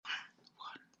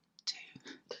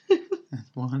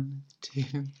1, 2,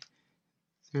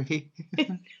 3.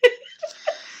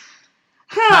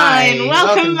 Hi, and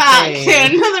welcome back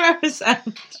to another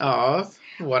episode of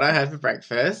What I Had for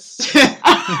Breakfast.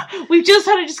 We've just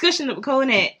had a discussion that we're calling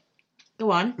it.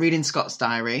 Go on. Reading Scott's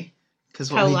diary. Because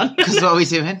what are we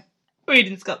doing?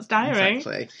 Reading Scott's diary.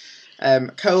 Exactly.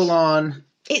 Colon.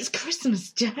 It's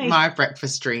Christmas Day. My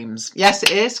breakfast dreams. Yes,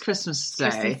 it is Christmas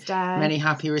Day. Christmas Day. Many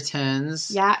happy returns.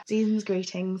 Yeah, season's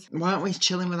greetings. Weren't we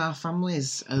chilling with our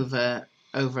families over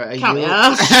a Can't be Yule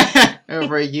arsed.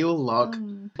 over a Yule log?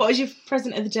 What was your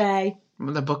present of the day?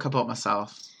 The book I bought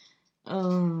myself.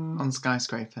 Oh. On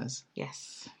Skyscrapers.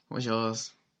 Yes. What was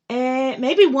yours?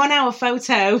 Maybe 1 hour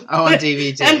photo. Oh, on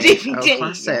DVD. On DVD. Oh,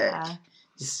 classic. Yeah.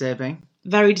 Disturbing.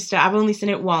 Very disturbing. I've only seen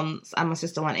it once, and my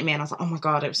sister lent it me, and I was like, oh my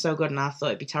god, it was so good, and I thought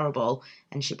it'd be terrible,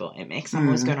 and she bought it me, because I'm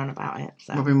always going on about it.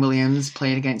 So. Robin Williams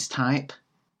playing against type.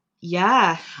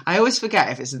 Yeah. I always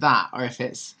forget if it's that, or if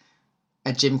it's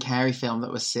a Jim Carrey film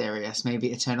that was serious,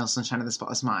 maybe Eternal Sunshine of the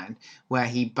Spotless Mind, where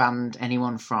he banned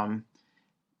anyone from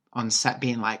on set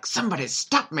being like, somebody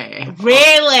stop me.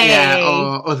 Really?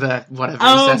 Or other whatever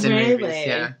he says in movies.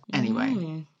 Yeah.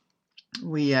 Anyway.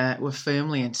 We're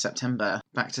firmly into September,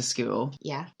 back to school.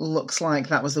 Yeah. Looks like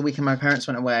that was the weekend my parents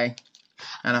went away.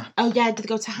 And oh yeah, did they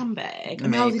go to Hamburg? Maybe.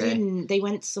 No, they didn't. They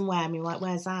went somewhere and we were like,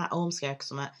 where's that? Ormskirk or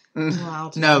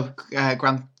something. No,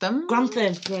 Grantham?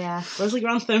 Grantham, yeah. Leslie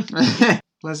Grantham.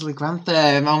 Leslie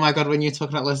Grantham. Oh my god, when you were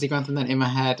talking about Leslie Grantham, then in my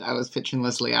head I was picturing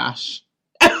Leslie Ash.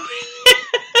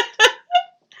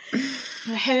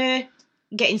 Her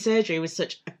getting surgery was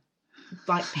such a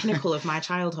pinnacle of my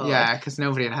childhood. Yeah, because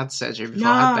nobody had surgery before,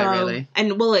 had they, really?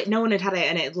 And, no one had had it,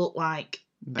 and it looked like...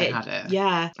 They had it.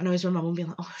 Yeah. And I always remember my mum being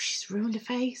like, oh, she's ruined her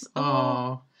face.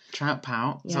 Oh. Trout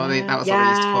pout. Yeah. So that was what they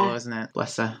used to call her, isn't it?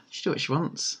 Bless her. She do what she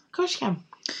wants. Of course she can.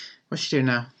 What's she doing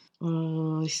now?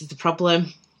 Oh, this is the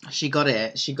problem. She got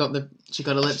it. She got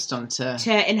her lips done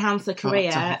to enhance her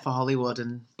career for Hollywood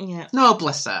and yeah. No,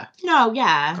 bless her. No,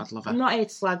 yeah. God love her. I'm not here to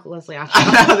slag Leslie Ash.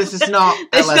 I know this is not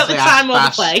a It's Leslie not the Ash time or the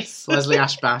bash. place. Leslie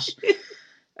Ash bash.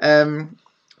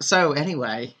 So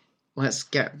anyway, let's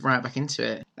get right back into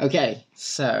it. Okay,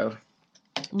 so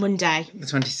Monday, the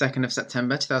 22nd of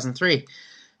September 2003.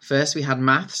 First we had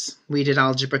maths. We did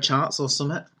algebra charts or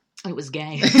summit. it was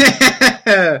gay.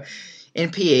 In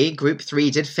PE, Group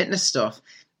 3 did fitness stuff.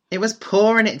 It was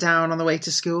pouring it down on the way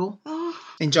to school. Oh.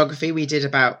 In geography, we did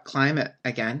about climate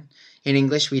again. In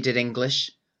English, we did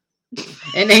English.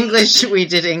 In English, we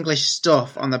did English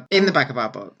stuff in the back of our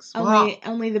books.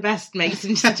 Only the best makes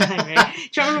into the diary.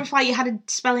 Do you remember if you had a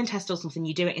spelling test or something,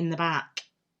 you do it in the back?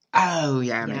 Oh,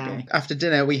 yeah, maybe. After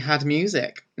dinner, we had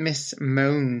music. Miss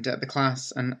moaned at the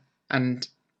class and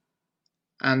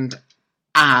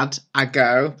had a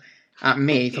go at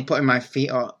me for putting my feet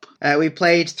up. We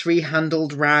played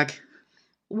Three-Handled Rag.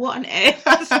 What on earth?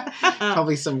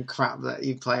 Probably some crap that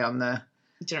you play on there.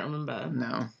 Do you not remember?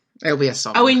 No. It'll be a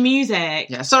song. Oh, in music?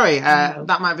 Yeah, sorry.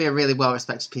 That might be a really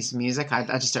well-respected piece of music.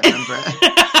 I just don't remember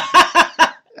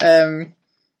it.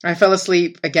 I fell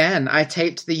asleep again. I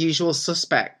taped The Usual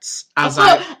Suspects I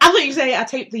thought you say I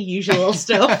taped the usual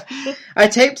stuff. I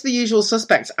taped The Usual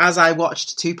Suspects as I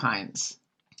watched Two Pints.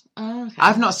 Oh, okay.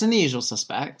 I've not seen The Usual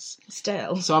Suspects.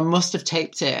 Still. So I must have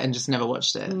taped it and just never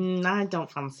watched it. I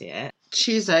don't fancy it.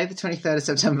 Tuesday, the 23rd of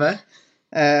September.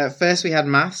 First we had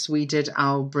maths. We did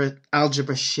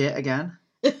algebra shit again.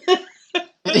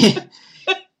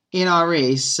 In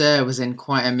RE, Sir was in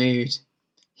quite a mood.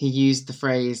 He used the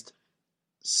phrase,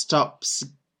 stop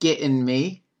skitting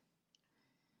me,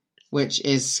 which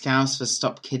is Scouse for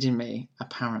stop kidding me,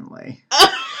 apparently.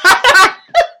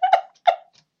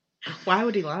 Why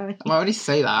would he lie? Why would he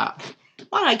say that?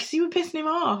 Why? Because you were pissing him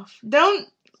off. Don't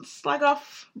slag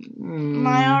off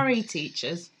my RE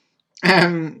teachers.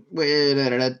 In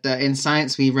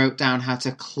science, we wrote down how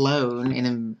to clone, in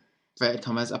inverted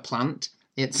commas, a plant.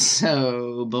 It's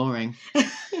so boring.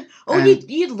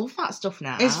 You'd love that stuff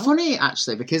now. It's funny,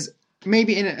 actually, because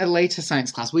maybe in a later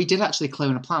science class, we did actually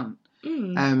clone a plant.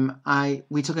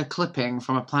 We took a clipping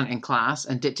from a plant in class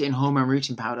and dipped it in hormone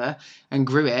rooting powder and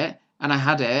grew it. And I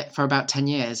had it for about 10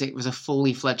 years. It was a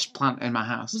fully fledged plant in my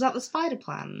house. Was that the spider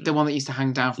plant? The one that used to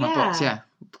hang down from my books, yeah.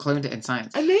 Cloned it in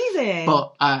science. Amazing.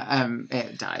 But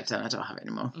it died, and I don't have it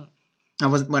anymore. I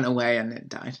went away and it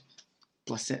died.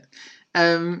 Bless it.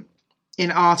 In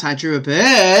art, I drew a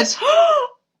bird,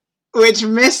 which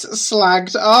Miss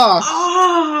slagged off.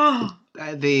 Oh!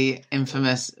 The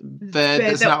infamous bird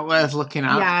that's not worth looking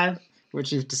at. Yeah.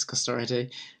 Which you've discussed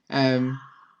already.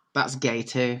 That's gay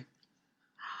too.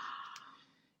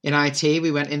 In IT,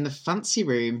 we went in the fancy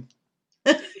room.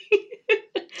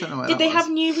 Don't know where Did they was. have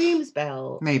new rooms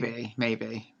built? Maybe.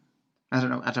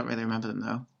 I don't really remember them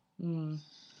though. Mm.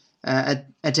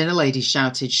 A dinner lady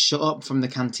shouted, "Shut up," from the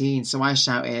canteen. So I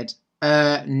shouted,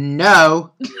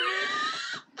 no.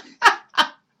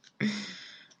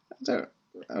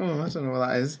 I don't know what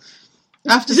that is.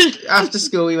 After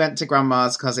school, we went to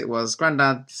Grandma's because it was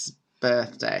Grandad's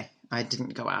birthday. I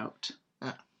didn't go out.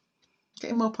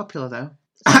 Getting more popular though.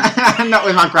 Not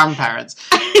with my grandparents.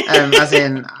 As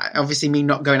in, obviously, me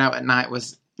not going out at night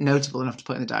was notable enough to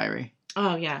put in the diary.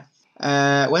 Oh, yeah.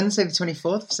 Wednesday the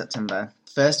 24th of September.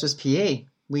 First was PE.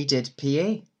 We did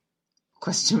PE.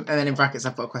 And then in brackets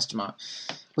I put a question mark.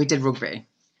 We did rugby.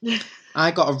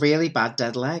 I got a really bad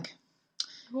dead leg.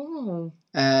 Oh.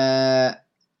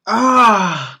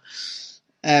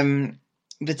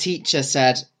 The teacher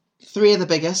said, 3 are the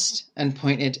biggest, and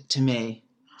pointed to me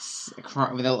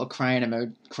with a little crying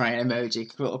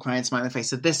emoji, a little crying smiley face.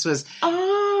 So this was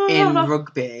in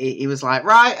rugby. He was like,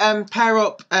 right, pair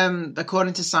up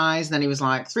according to size. And then he was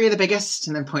like, 3 are the biggest,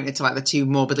 and then pointed to like the 2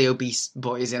 morbidly obese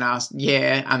boys in our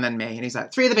year, and then me. And he's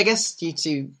like, 3 are the biggest, you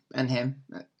 2 and him,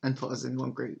 and put us in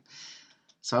one group.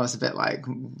 So I was a bit like,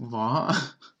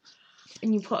 what?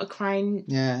 And you put a crying...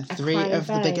 Yeah, 3 of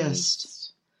the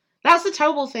biggest. That's a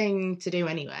terrible thing to do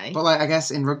anyway. But like, I guess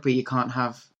in rugby you can't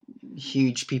have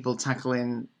huge people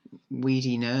tackling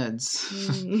weedy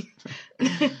nerds.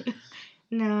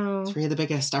 No. 3 of the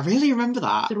biggest. I really remember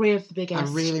that. 3 of the biggest. I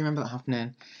really remember that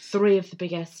happening. 3 of the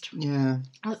biggest. Yeah.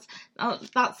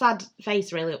 That sad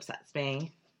face really upsets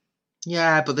me.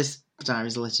 Yeah, but this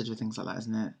diary's littered with things like that,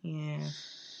 isn't it? Yeah.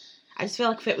 I just feel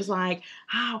like if it was like,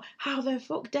 how the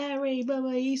fuck dare he, blah,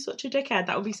 blah, he's such a dickhead,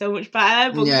 that would be so much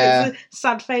better. But yeah. It's a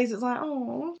sad face, it's like,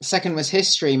 oh. Second was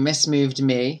history. Miss moved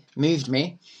me.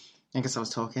 I guess I was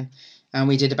talking. And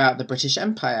we did about the British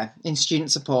Empire. In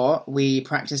student support, we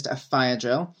practiced a fire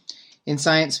drill. In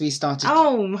science, we started...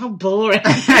 Oh, how boring.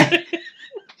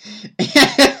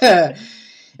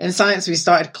 In science, we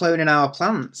started cloning our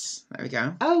plants. There we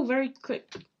go. Oh, very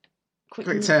quick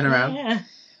turnaround. Yeah.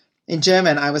 In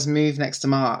German, I was moved next to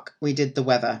Mark. We did the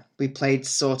weather. We played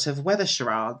sort of weather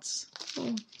charades.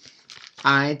 Oh.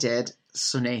 I did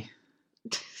sunny.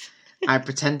 I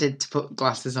pretended to put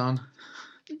glasses on.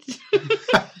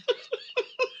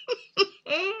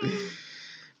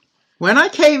 When I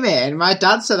came in, my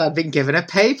dad said I'd been given a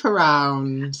paper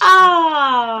round.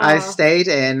 Oh. I stayed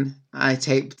in. I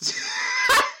taped...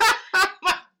 Oh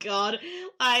my God.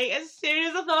 Like, as soon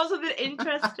as I thought of something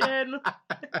interesting...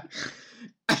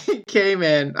 I came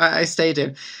in. I stayed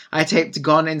in. I taped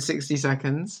Gone in 60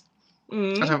 Seconds.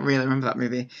 I don't really remember that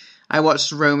movie. I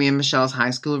watched Romy and Michelle's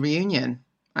high school reunion.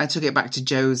 I took it back to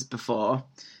Joe's before.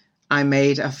 I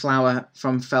made a flower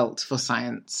from felt for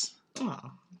science.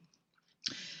 Oh.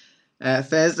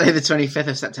 Thursday the 25th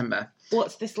of September.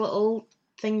 What's this little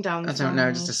thing down the I don't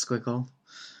know, just a squiggle.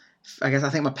 I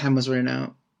think my pen was running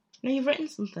out. No, you've written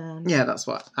something. Yeah, that's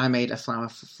what. I made a flower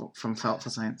from felt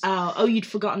for science. Oh, you'd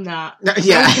forgotten that.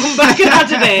 Yeah. Come back and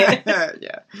added it.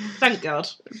 Yeah. Thank God.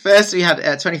 First we had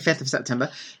 25th of September.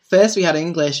 First we had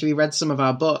English. We read some of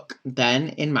our book. Then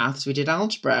in maths we did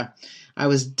algebra. I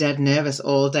was dead nervous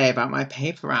all day about my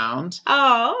paper round.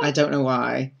 Oh. I don't know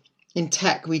why. In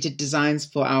tech we did designs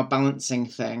for our balancing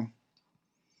thing.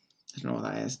 I don't know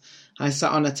what that is. I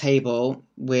sat on a table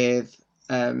with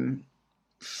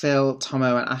Phil,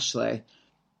 Tomo and Ashley.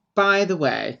 By the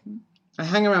way, I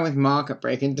hang around with Mark at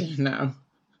Break and Dinner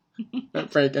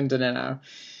now.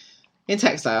 In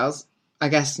textiles, I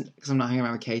guess because I'm not hanging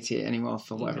around with Katie anymore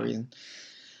for whatever reason.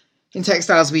 In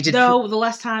textiles, we did... No, the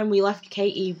last time we left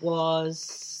Katie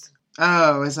was...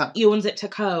 Oh, is that... You Unzipped Her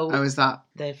Coat. Oh, is that...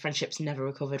 The friendship's never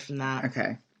recovered from that.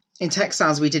 Okay. In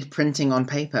textiles, we did printing on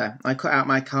paper. I cut out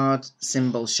my card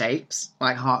symbol shapes,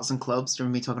 like hearts and clubs. Do you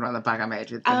remember me talking about the bag I made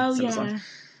with the symbols on?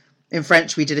 In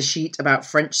French, we did a sheet about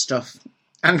French stuff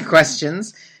and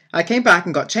questions. I came back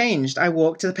and got changed. I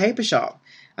walked to the paper shop.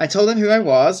 I told them who I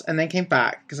was and then came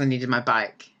back because I needed my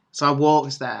bike. So I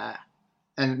walked there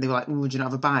and they were like, "Ooh, do you not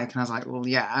have a bike?" And I was like, "Well,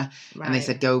 yeah." Right. And they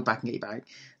said, "Go back and get your bike."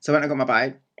 So I went and got my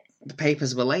bike. The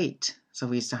papers were late. So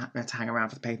we had to hang around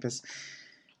for the papers.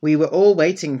 We were all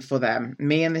waiting for them.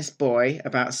 Me and this boy,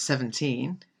 about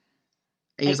 17.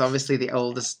 He was obviously the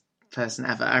oldest person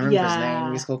ever. I remember his name.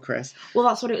 He was called Chris. Well,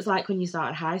 that's what it was like when you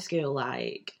started high school.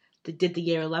 Like, did the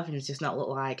year 11s just not look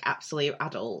like absolute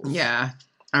adults? Yeah.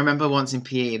 I remember once in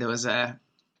PE, there was I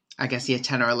guess year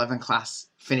 10 or 11 class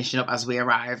finishing up as we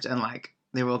arrived, and like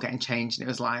they were all getting changed, and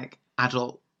it was like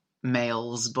adult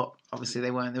males, but obviously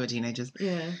they weren't. They were teenagers.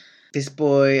 Yeah. This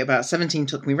boy, about 17,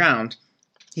 took me round.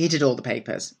 He did all the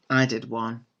papers. I did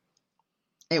one.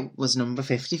 It was number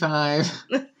 55.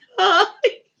 Oh,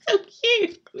 so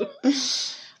cute.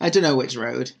 I don't know which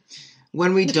road.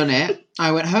 When we'd done it,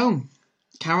 I went home.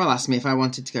 Carol asked me if I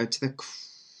wanted to go to the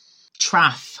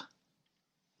Traff.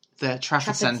 The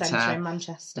Trafford Centre in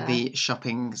Manchester. The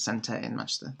shopping centre in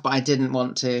Manchester. But I didn't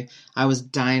want to. I was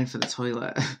dying for the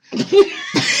toilet.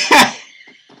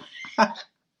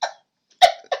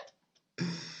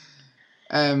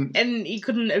 And you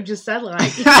couldn't have just said,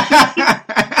 like...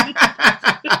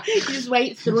 you just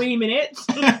wait 3 minutes.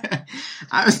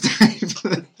 I was dying for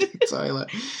the toilet.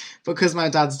 Because my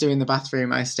dad's doing the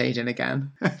bathroom, I stayed in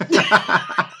again.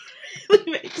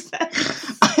 Makes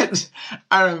sense.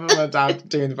 I remember my dad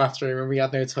doing the bathroom and we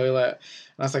had no toilet.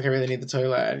 And I was like, I really need the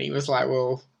toilet. And he was like,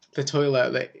 well,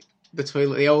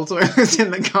 the old toilet's in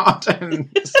the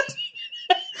garden.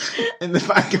 In the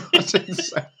back garden.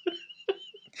 So.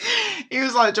 He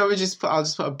was like, do you want me to I'll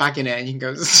just put a bag in it and you can go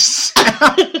in the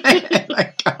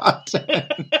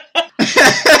garden.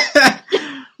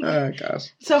 Oh, God.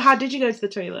 So how did you go to the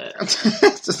toilet?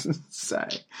 It doesn't say.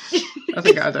 I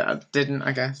think I didn't,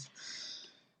 I guess.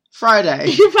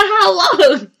 Friday. For how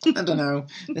long? I don't know.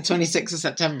 The 26th of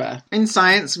September. In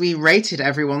science, we rated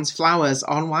everyone's flowers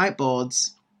on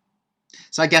whiteboards.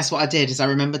 So I guess what I did is I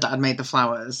remembered that I'd made the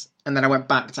flowers, and then I went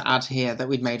back to add here that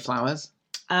we'd made flowers.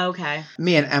 Okay.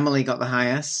 Me and Emily got the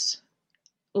highest.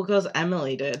 Well, because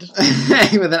Emily did.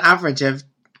 With an average of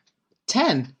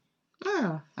 10.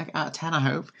 Oh. Like out of 10, I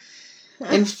hope.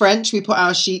 In French, we put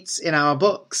our sheets in our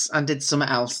books and did something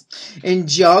else. In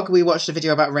Jog, we watched a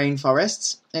video about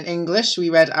rainforests. In English,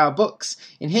 we read our books.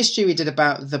 In history, we did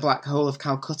about the Black Hole of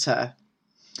Calcutta.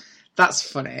 That's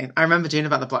funny. I remember doing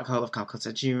about the Black Hole of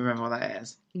Calcutta. Do you remember what that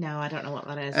is? No, I don't know what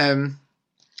that is.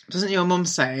 Doesn't your mum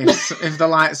say if the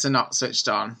lights are not switched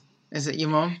on? Is it your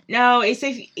mum? No, it's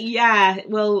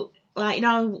well... Like, you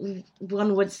know,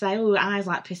 one would say, oh, eyes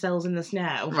like pistils in the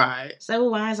snow. Right.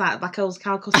 So eyes like Black Hole's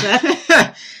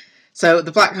Calcutta. So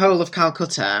the Black Hole of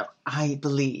Calcutta, I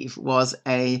believe, was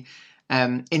a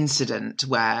incident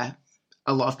where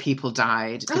a lot of people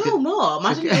died. Oh, Mum,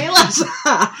 I didn't realise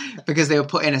that. Because they were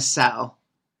put in a cell,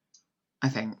 I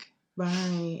think.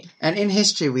 Right. And in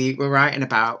history, we were writing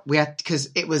about, because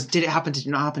it was, did it happen, did it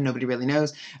not happen, nobody really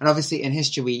knows. And obviously in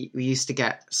history, we used to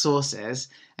get sources,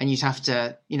 and you'd have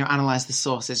to, analyse the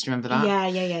sources. Do you remember that?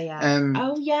 Yeah.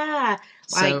 Oh, yeah.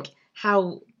 Like,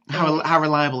 so how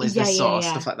reliable is this source,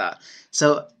 stuff like that.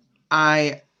 So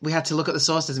we had to look at the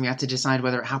sources, and we had to decide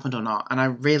whether it happened or not. And I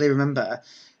really remember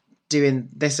doing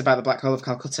this about the Black Hole of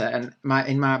Calcutta, and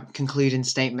in my concluding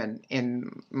statement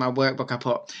in my workbook I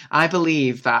put, I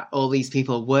believe that all these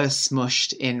people were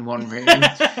smushed in one room. And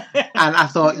I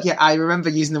thought, I remember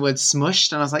using the word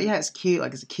smushed, and I was like, it's cute,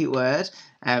 like it's a cute word,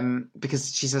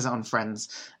 because she says it on Friends,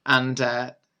 and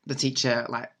the teacher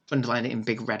underlined it in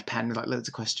big red pen with loads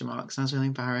of question marks, and I was really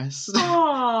embarrassed.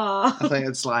 Aww. I thought it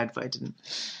would slide, but I didn't.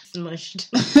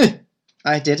 Smushed.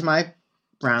 I did my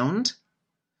round.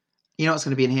 You know what's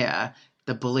going to be in here?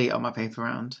 The bully on my paper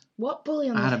round. What bully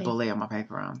on I had a bully on my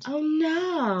paper round. Oh,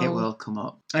 no. It will come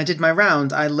up. I did my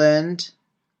round.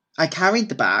 I carried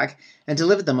the bag and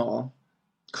delivered them all.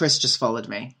 Chris just followed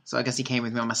me. So I guess he came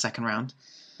with me on my second round.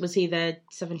 Was he the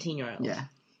 17-year-old? Yeah.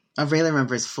 I really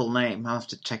remember his full name. I'll have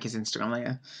to check his Instagram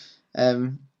later.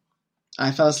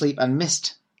 I fell asleep and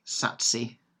missed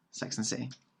SATC, Sex and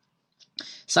City.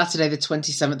 Saturday the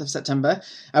 27th of September,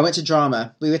 I went to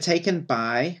drama. We were taken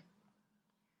by...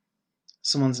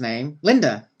 someone's name,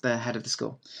 Linda, the head of the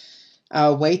school.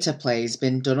 Our waiter play's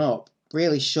been done up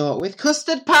really short with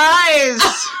custard pies.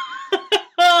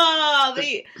 Oh,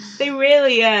 they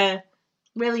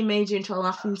really made you into a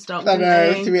laughing stock. I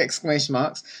know, they? 3 exclamation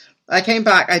marks. I came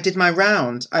back, I did my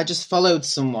round. I just followed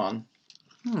someone.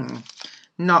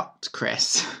 Not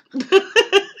Chris.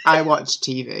 I watched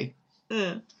TV.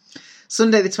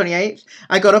 Sunday the 28th,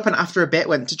 I got up and after a bit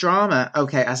went to drama.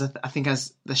 Okay, I think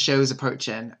as the show's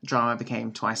approaching, drama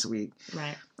became twice a week.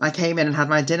 Right. I came in and had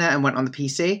my dinner and went on the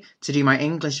PC to do my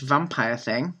English vampire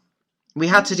thing. We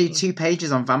had to do 2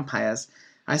 pages on vampires.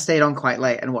 I stayed on quite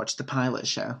late and watched the pilot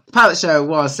show. The pilot show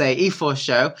was a E4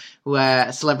 show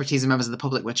where celebrities and members of the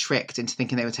public were tricked into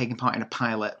thinking they were taking part in a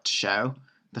pilot show,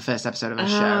 the first episode of a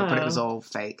show, but it was all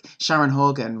fake. Sharon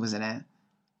Horgan was in it.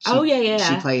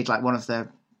 She played one of the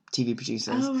TV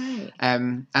producers. Oh, right.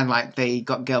 And they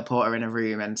got Gail Porter in a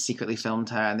room and secretly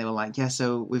filmed her, and they were like,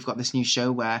 so we've got this new show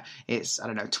where it's,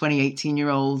 20,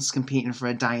 18-year-olds competing for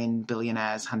a dying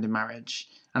billionaire's hand in marriage.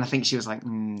 And I think she was like,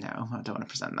 no, I don't want to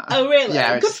present that. Oh, really?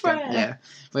 Yeah, good for her. Yeah,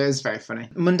 but it was very funny.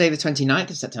 Monday the 29th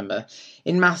of September,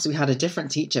 in maths we had a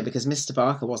different teacher because Mr.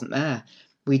 Barker wasn't there.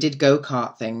 We did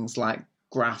go-kart things like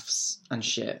graphs and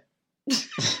shit.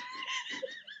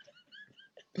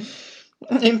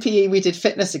 In PE, we did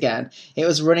fitness again. It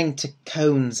was running to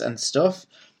cones and stuff.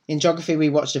 In geography, we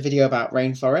watched a video about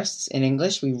rainforests. In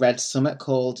English, we read something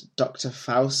called Dr.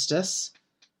 Faustus.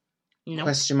 No.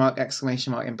 Question mark,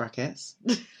 exclamation mark in brackets.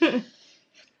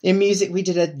 In music, we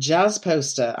did a jazz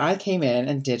poster. I came in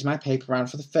and did my paper round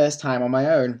for the first time on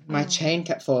my own. My chain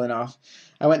kept falling off.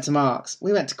 I went to Mark's.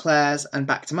 We went to Claire's and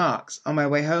back to Mark's. On my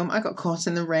way home, I got caught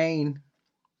in the rain.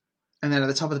 And then at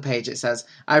the top of the page, it says,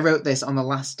 I wrote this on the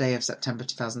last day of September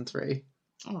 2003.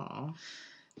 Aww.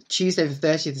 Tuesday the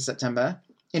 30th of September.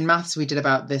 In maths, we did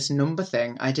about this number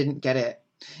thing. I didn't get it.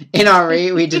 In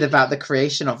RE, we did about the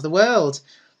creation of the world.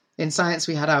 In science,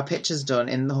 we had our pictures done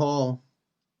in the hall.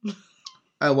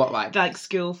 Oh, what, like? Like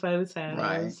school photos.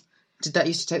 Right. Did that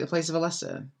used to take the place of a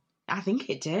lesson? I think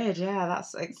it did, yeah.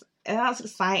 That's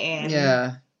exciting.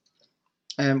 Yeah.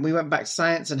 We went back to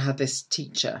science and had this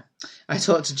teacher. I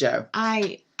talked to Joe.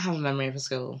 I have a memory of a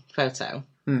school photo.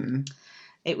 Mm.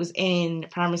 It was in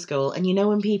primary school, and you know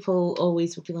when people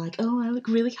always would be like, oh, I look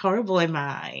really horrible in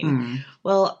mine. Mm.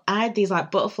 Well, I had these like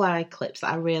butterfly clips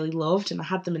that I really loved, and I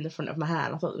had them in the front of my hair,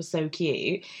 and I thought it was so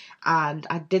cute. And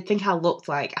I did think I looked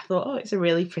like, I thought, oh, it's a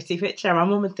really pretty picture. My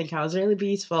mum would think I was really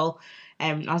beautiful.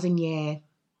 I was in year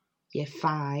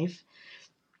 5,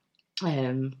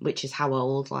 which is how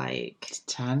old, like... It's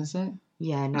 10, is it?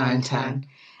 Yeah, 9, 10.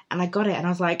 And I got it, and I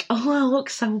was like, oh, I look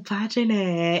so bad in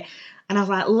it. And I was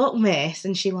like, look, miss,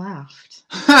 and she laughed.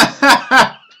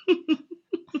 And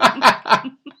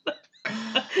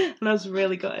I was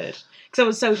really gutted. Because I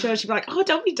was so sure she'd be like, oh,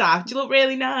 don't be daft, you look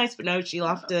really nice. But no, she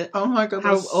laughed at oh my God,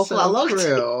 how that's awful so I looked.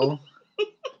 Cruel.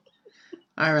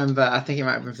 I remember, I think it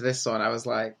might have been for this one, I was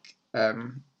like,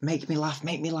 make me laugh,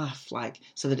 like,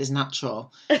 so that it's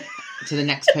natural to the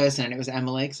next person. And it was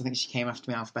Emily, because I think she came after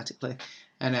me alphabetically,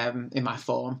 and in my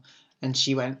form. And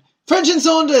she went, French and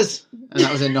Saunders! And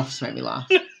that was enough to make me laugh.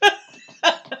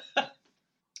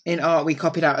 In art, we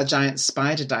copied out a giant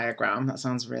spider diagram. That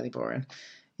sounds really boring.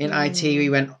 In IT,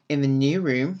 we went in the new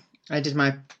room. I did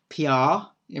my PR,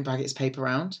 in brackets, paper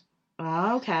round.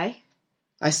 Oh, okay.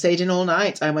 I stayed in all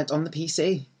night. I went on the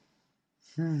PC.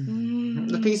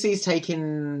 The PC's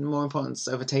taking more importance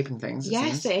over taping things.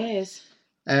 Yes, it is.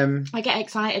 I get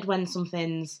excited when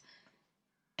something's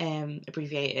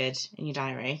abbreviated in your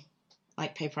diary,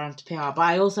 like paper round to PR, but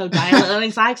I also die a little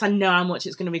inside because I know how much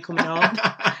it's going to be coming up.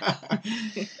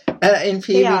 In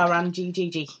PE, PR and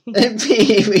GGG. In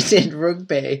PE, we did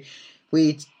rugby.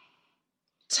 We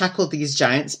tackled these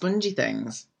giant spongy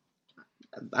things.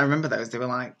 I remember those. They were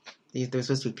like, they were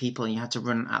supposed to be people and you had to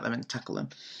run at them and tackle them.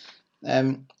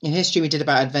 In history, we did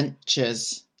about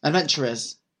adventurers,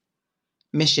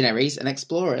 missionaries, and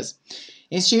explorers.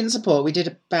 In student support, we did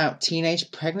about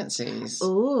teenage pregnancies.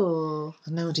 Ooh.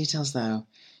 No details, though.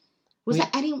 Was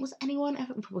anyone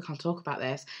ever... We probably can't talk about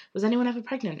this. Was anyone ever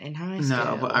pregnant in high school?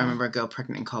 No, but I remember a girl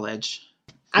pregnant in college.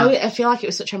 I feel like it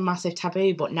was such a massive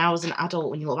taboo, but now as an adult,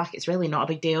 when you look back, it's really not a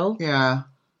big deal. Yeah.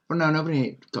 Well, no,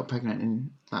 nobody got pregnant in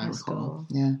high school.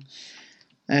 Yeah.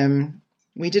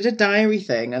 We did a diary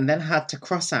thing and then had to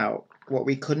cross out what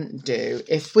we couldn't do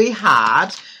if we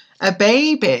had a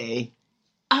baby.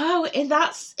 Oh,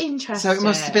 that's interesting. So it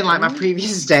must have been like my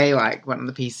previous day, like went on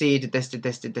the PC, did this,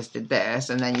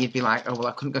 and then you'd be like, oh, well,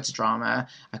 I couldn't go to drama,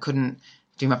 I couldn't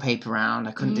do my paper round,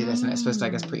 I couldn't do this, and it's supposed to, I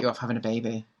guess, put you off having a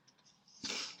baby.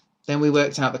 Then we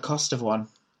worked out the cost of one.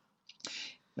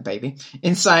 A baby.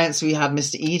 In science, we had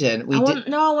Mr. Eden. I want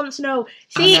to know.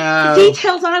 See, the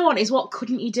details I want is what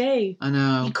couldn't you do? I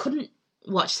know. You couldn't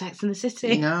watch Sex and the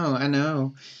City. No, I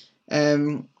know.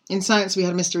 In science, we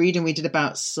had Mr. Eden. We did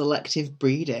about selective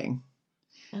breeding.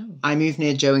 Oh. I moved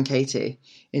near Joe and Katie.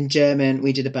 In German,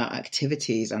 we did about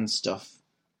activities and stuff.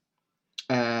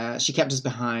 She kept us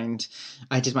behind.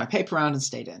 I did my paper round and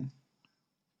stayed in.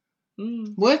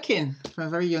 Working from a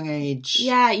very young age.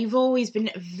 Yeah, you've always been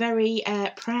very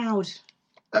proud.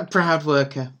 A proud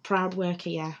worker. Proud worker,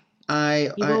 yeah.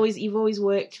 You've always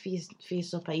worked for your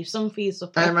supper. You've sung for your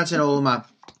supper. I imagine all my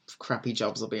crappy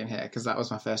jobs will be in here because that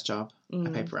was my first job. A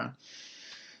paper round.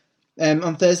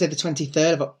 On Thursday, the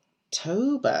 23rd of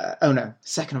October. Oh no,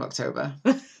 2nd of October.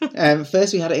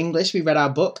 First, we had English. We read our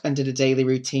book and did a daily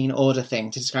routine order thing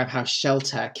to describe how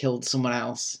Shelter killed someone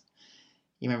else.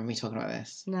 You remember me talking about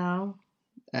this? No.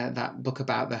 That book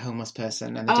about the homeless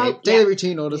person and the daily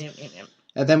routine orders. Yeah.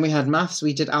 Then we had maths.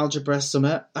 We did algebra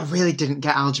summit. I really didn't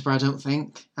get algebra, I don't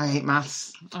think. I hate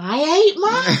maths. I hate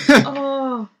maths?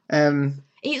 Oh.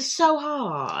 It's so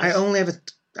hard. I only have a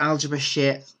algebra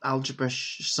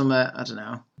summit. I don't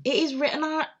know. It is written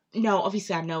out. No,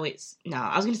 obviously I know it's... No,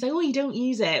 I was going to say, you don't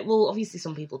use it. Well, obviously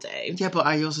some people do. Yeah, but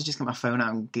I also just get my phone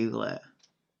out and Google it.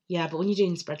 Yeah, but when you're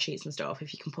doing spreadsheets and stuff,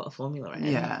 if you can put a formula in.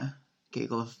 Yeah.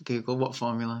 Google what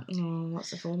formula?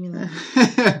 What's the formula?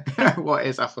 What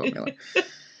is our formula?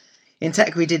 In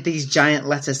tech, we did these giant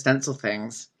letter stencil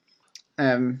things.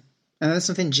 And there's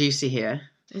something juicy here.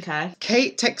 Okay.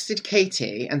 Kate texted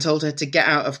Katie and told her to get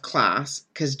out of class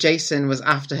because Jason was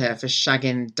after her for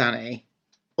shagging Danny.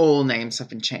 All names have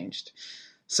been changed.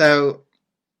 So,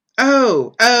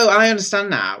 I understand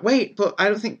now. Wait, but I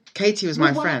don't think Katie was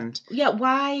my friend. Yeah,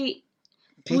 why?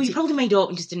 Katie, Well, you probably made it up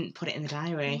and just didn't put it in the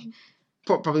diary.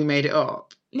 Probably made it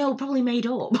up. No, probably made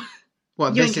up.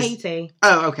 What, you and Katie.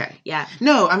 Oh, okay. Yeah.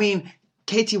 No, I mean,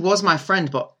 Katie was my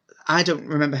friend, but I don't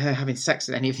remember her having sex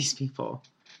with any of these people.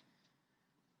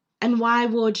 And why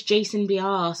would Jason be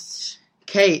asked?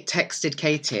 Kate texted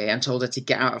Katie and told her to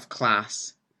get out of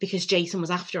class. Because Jason was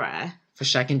after her? For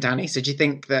shagging Danny. So do you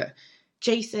think that...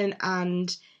 Jason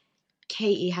and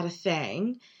Katie had a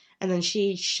thing, and then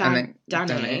she shagged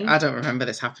Danny. I don't remember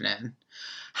this happening.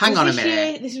 Hang on a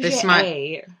minute. This was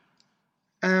year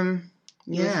 8.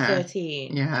 Yeah.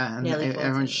 13. Yeah, and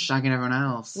everyone's shagging everyone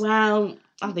else. Well,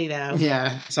 I'll do that.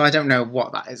 Yeah, so I don't know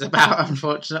what that is about,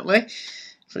 unfortunately,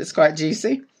 but it's quite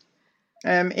juicy.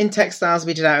 In textiles,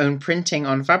 we did our own printing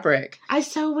on fabric. I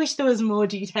so wish there was more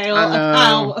detail.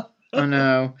 I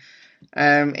know.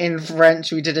 In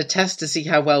French, we did a test to see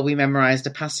how well we memorised a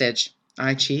passage.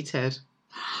 I cheated.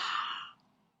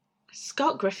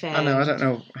 Scott Griffin. I know, I don't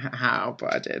know how,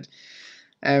 but I did.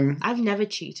 I've never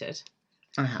cheated.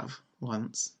 I have,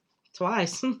 once.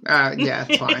 Twice. Yeah,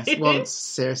 twice. Once,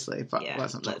 seriously, but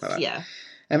let's not talk about that. Yeah.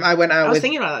 I went out I was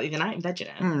thinking about that the other night in bed, you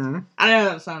know. I know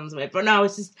that sounds weird, but no,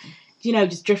 it's just,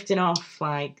 just drifting off,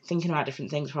 like, thinking about different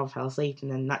things before I fell asleep,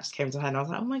 and then that just came to my head, and I was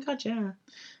like, oh my god, yeah.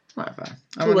 Whatever.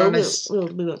 We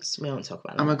won't talk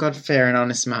about that. I'm a God-fearing,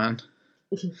 honest man.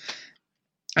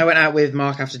 I went out with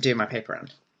Mark after doing my paper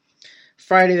round.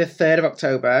 Friday the 3rd of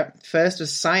October, first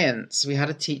was science. We had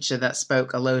a teacher that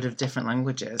spoke a load of different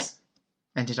languages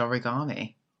and did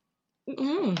origami.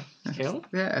 Cool.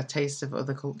 Yeah, a taste of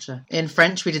other culture. In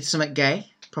French, we did something gay,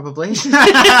 probably. So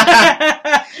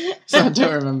I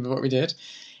don't remember what we did.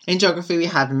 In geography, we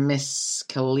had Miss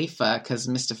Khalifa because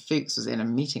Mr. Fuchs was in a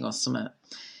meeting or something.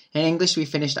 In English, we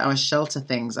finished our shelter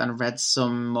things and read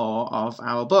some more of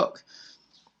our book.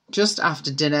 Just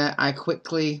after dinner, I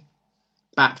quickly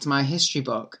backed my history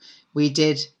book. We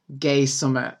did gay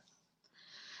summit.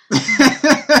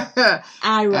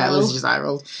 I rolled. Lizzie just eye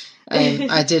rolled.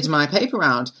 I did my paper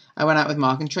round. I went out with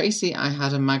Mark and Tracy. I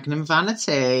had a Magnum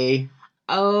Vanity.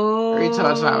 Oh. We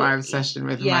talked about my obsession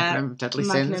with Magnum Deadly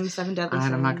Magnum Sins. 7 Deadly I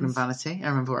had Sins. a Magnum Vanity. I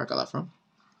remember where I got that from.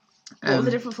 What were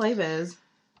the different flavours?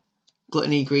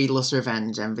 Gluttony, Greed, Lust,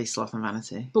 Revenge, Envy, Sloth and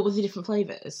Vanity. But were the different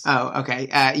flavours? Oh, okay.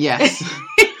 Yes.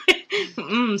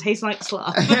 Tastes like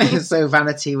sloth. So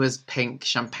Vanity was pink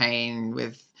champagne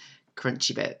with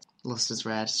crunchy bits. Lust was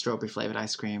red, strawberry flavoured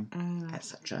ice cream,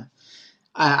 etc.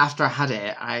 After I had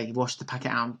it, I washed the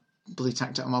packet out and blue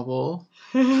tacked it on my wall.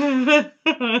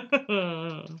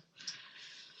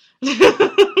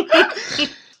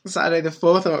 Saturday the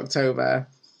 4th of October,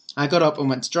 I got up and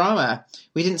went to drama.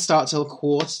 We didn't start till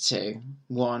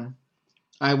 1:45.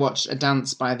 I watched a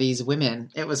dance by these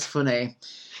women. It was funny.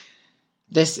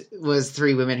 This was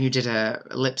 3 women who did a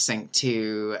lip sync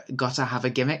to Gotta Have a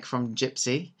Gimmick from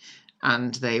Gypsy.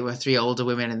 And they were 3 older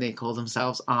women and they called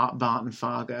themselves Art, Bart and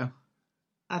Fargo.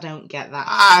 I don't get that.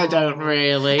 I don't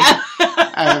really.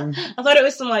 I thought it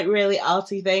was some really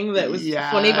arty thing that was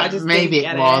funny, but I just maybe didn't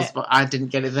get it was, but I didn't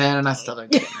get it then and I still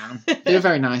don't get it now. They were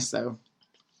very nice though.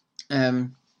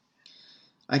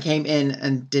 I came in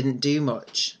and didn't do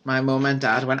much. My mum and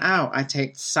dad went out. I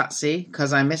taped Satsy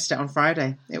because I missed it on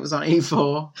Friday. It was on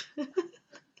E4.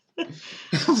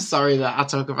 I'm sorry that I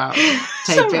talk about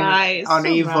taping on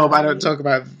E4, but I don't talk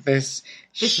about this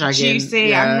shagging. Juicy,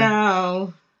 yeah. I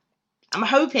know. I'm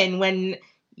hoping when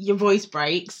your voice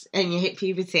breaks and you hit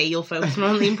puberty, you'll focus more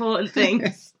on the important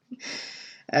things.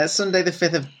 Sunday the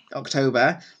 5th of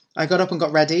October, I got up and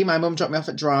got ready. My mum dropped me off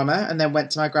at drama and then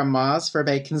went to my grandma's for a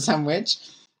bacon sandwich.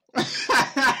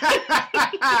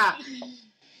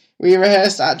 We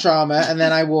rehearsed at drama and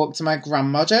then I walked to my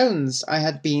Grandma Jones. I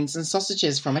had beans and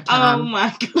sausages from a can. Oh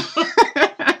my god.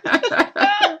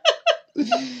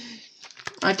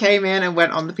 I came in and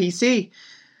went on the PC.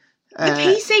 The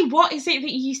PC, what is it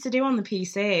that you used to do on the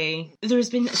PC? There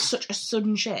has been such a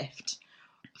sudden shift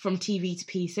from TV to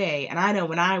PC. And I know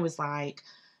when I was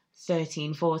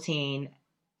 13, 14,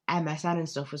 MSN and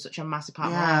stuff was such a massive part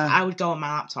of my life. I would go on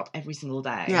my laptop every single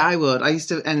day. Yeah, I would. I used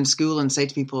to end school and say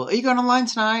to people, "Are you going online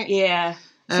tonight?" Yeah.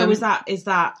 So is that?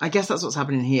 I guess that's what's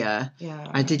happening here. Yeah.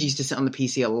 I did used to sit on the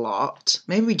PC a lot.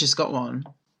 Maybe we just got one.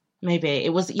 Maybe.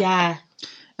 It was, yeah.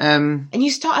 And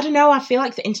you start, I don't know, I feel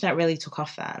like the internet really took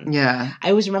off then. Yeah. I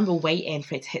always remember waiting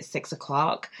for it to hit 6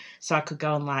 o'clock so I could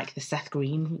go on like the Seth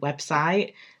Green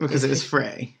website. Because it was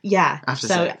free. Yeah. After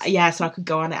so 6. Yeah, so I could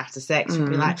go on it after 6 and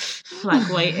be like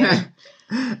waiting.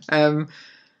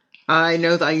 I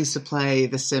know that I used to play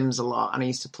The Sims a lot, and I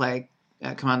used to play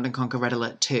Command & Conquer Red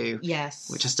Alert 2. Yes.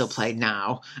 Which I still play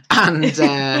now.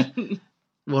 And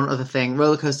one other thing,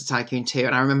 Roller Coaster Tycoon 2.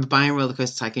 And I remember buying Roller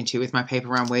Coaster Tycoon 2 with my paper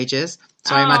round wages.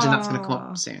 So I imagine that's going to come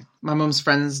up soon. My mum's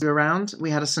friends were around.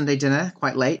 We had a Sunday dinner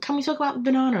quite late. Can we talk about the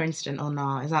banana incident or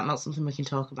not? Is that not something we can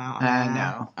talk about?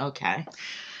 No. Okay.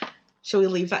 Shall we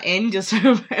leave that in just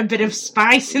for a bit of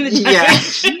spice in the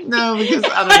direction? Yeah. No, because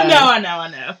I don't know. I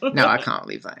know. No, I can't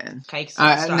leave that in. Okay. No,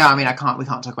 I mean, I can't. We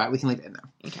can't talk about it. We can leave it in though.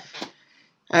 Okay.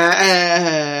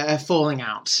 Falling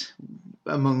out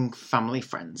among family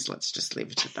friends. Let's just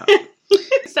leave it at that.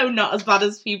 So not as bad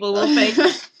as people will think.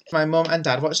 My mum and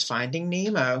dad watched Finding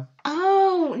Nemo.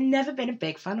 Oh, never been a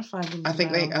big fan of Finding Nemo. I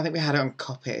think we had it on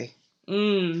copy.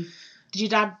 Did your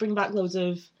dad bring back loads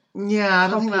of? Yeah, I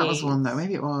don't think that was one though.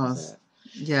 Maybe it was.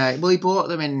 Yeah, well, he bought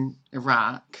them in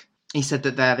Iraq. He said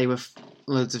that there they were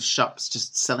loads of shops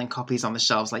just selling copies on the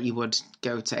shelves, like you would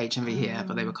go to HMV here,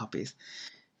 but they were copies.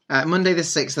 Monday the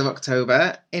 6th of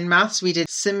October. In maths, we did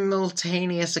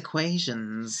simultaneous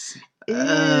equations.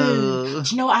 Oh. Do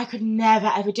you know what I could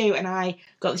never ever do? And I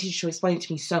got the teacher to explain it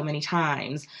to me so many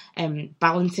times.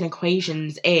 Balancing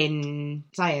equations in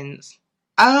science.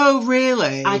 Oh,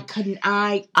 really? I couldn't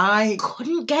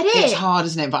get it. It's hard,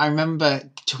 isn't it? But I remember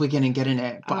twigging and getting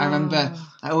it. But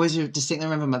I always distinctly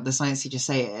remember the science teacher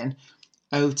saying,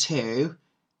 O2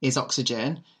 is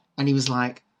oxygen. And he was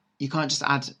like, you can't just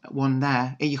add one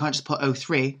there. You can't just put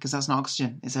O3 because that's not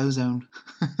oxygen. It's ozone.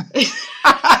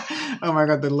 Oh my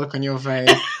God, the look on your face.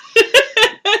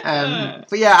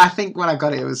 But yeah, I think when I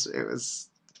got it, it was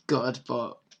good.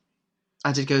 But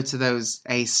I did go to those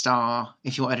A-star.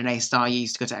 If you wanted an A-star, you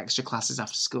used to go to extra classes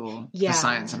after school for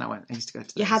science, and I used to go to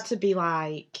those. You had to be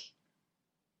like,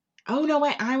 oh no,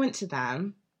 wait, I went to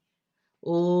them.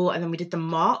 Oh, and then we did the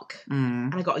mock,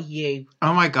 and I got a U.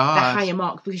 Oh my God. The higher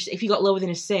mock, because if you got lower than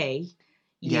a C,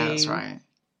 yeah, that's right.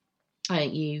 I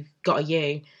think you got a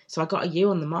U. So I got a U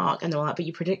on the mock, and they were like, but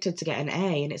you predicted to get an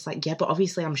A. And it's like, yeah, but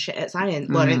obviously I'm shit at science.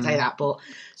 Well, I didn't say that, but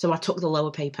so I took the lower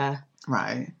paper.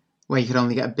 Right. Where you could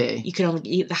only get a B. You could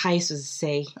only, the highest was a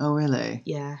C. Oh, really?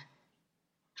 Yeah.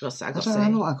 I don't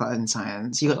remember what I got in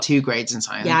science. You got 2 grades in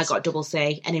science. Yeah, I got double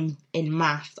C. And in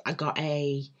maths, I got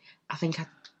I think I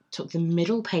took the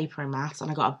middle paper in maths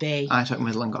and I got a B. I took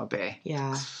middle and got a B.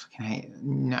 Yeah. Fucking hate.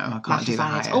 No, I can't do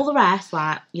that higher. All the rest,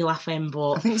 like, you're laughing,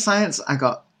 but... I think science, I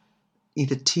got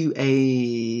either 2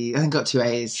 A's... I think I got 2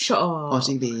 A's. Shut up. Or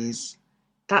 2 B's.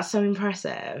 That's so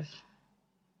impressive.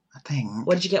 I think.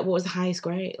 What did you get? What was the highest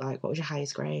grade? Like, what was your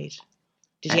highest grade?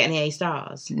 Did you get any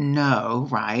A-stars? No,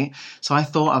 right. So I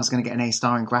thought I was going to get an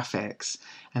A-star in graphics.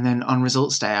 And then on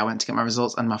results day, I went to get my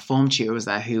results, and my form tutor was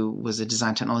there, who was a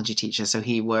design technology teacher. So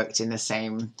he worked in the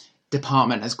same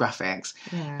department as graphics.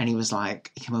 Yeah. And he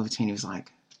came over to me and he was like,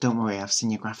 don't worry, I've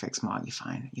seen your graphics mark. You're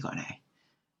fine. You got an A.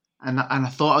 And I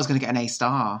thought I was going to get an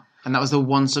A-star. And that was the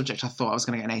one subject I thought I was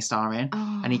going to get an A-star in.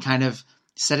 Oh. And he kind of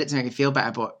said it to make me feel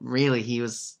better, but really he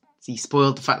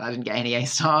spoiled the fact that I didn't get any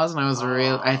A-stars, and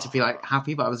I had to be like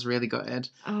happy, but I was really gutted.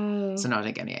 So no, I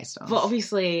didn't get any A-stars. But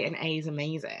obviously an A is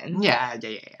amazing. Yeah.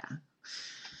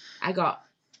 I got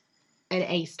an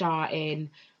A-star in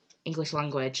English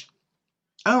language.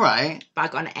 Oh, right. But I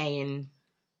got an A in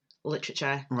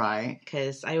literature. Right.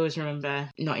 Because I always remember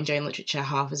not enjoying literature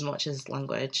half as much as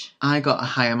language. I got a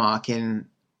higher mark in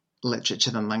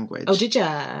literature than language. Oh, did you?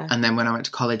 And then when I went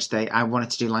to college, I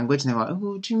wanted to do language, and they were like, oh,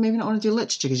 well, do you maybe not want to do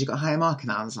literature because you got a higher mark in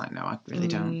that? I was like, no, I really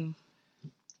don't.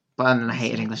 But then I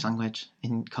hated English language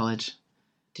in college.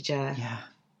 Did you? Yeah.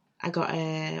 I got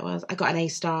an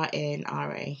A-star in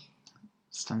RE.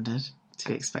 Standard, to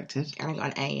be expected. And I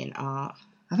got an A in art.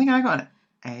 I think I got an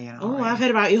A in RE. Oh, I've heard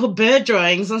about your bird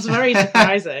drawings. That's very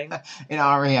surprising. In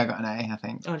RE, I got an A, I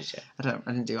think. Oh, did you?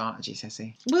 I didn't do art at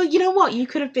GCSE. Well, you know what? You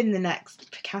could have been the next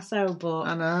Picasso, but...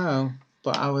 I know,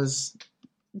 but I was...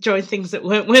 drawing things that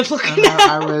weren't worth looking at.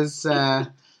 I was,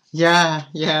 yeah.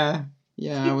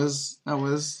 I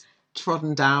was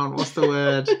trodden down. What's the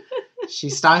word? She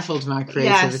stifled my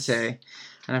creativity,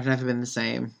 and I've never been the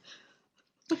same.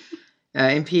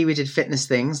 In PE, we did fitness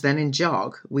things. Then in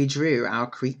Jog, we drew our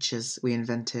creatures we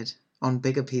invented on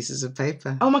bigger pieces of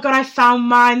paper. Oh my God, I found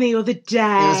mine the other day.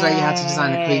 It was where you had to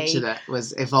design a creature that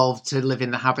was evolved to live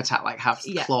in the habitat, like have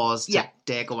claws to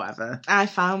dig or whatever. I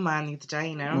found mine the other day,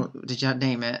 you know. Did you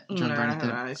name it? Do you remember anything?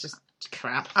 No, it's just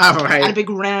Crap. Oh, right. And a big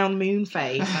round moon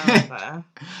face.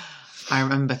 I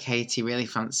remember Katie really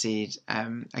fancied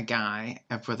a guy,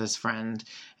 a brother's friend,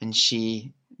 and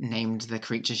she named the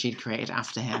creature she'd created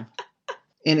after him.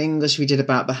 In English, we did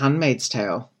about The Handmaid's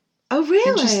Tale. Oh, really?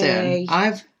 Interesting.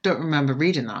 I don't remember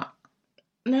reading that.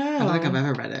 No. I don't think I've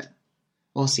ever read it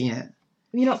or seen it.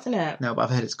 Have you not seen it? No, but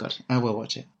I've heard it's good. I will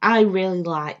watch it. I really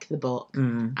like the book.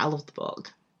 I love the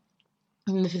book.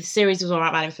 And the series was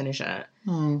alright, but I didn't finish it.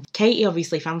 Katie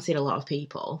obviously fancied a lot of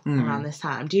people around this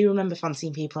time. Do you remember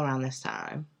fancying people around this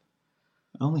time?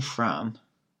 Only Fran,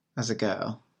 as a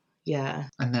girl. Yeah.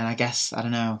 And then I guess, I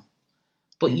don't know.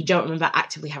 But you don't remember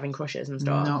actively having crushes and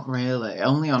stuff? Not really.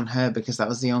 Only on her, because that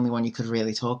was the only one I could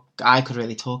really talk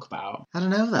about. I don't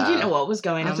know that. You didn't know what was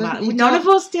going on. None of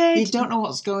us did. You don't know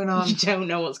what's going on. You don't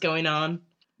know what's going on.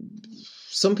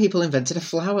 Some people invented a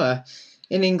flower.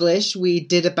 In English, we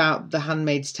did about The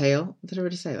Handmaid's Tale. Did I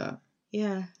already say that?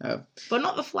 Yeah. Oh. But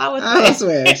not the flower thing. Oh, that's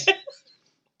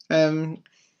weird.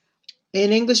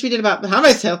 In English, we did about The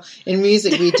Handmaid's Tale. In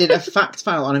music, we did a fact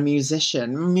file on a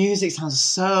musician. Music sounds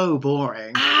so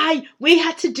boring. We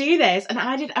had to do this, and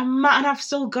I did and I've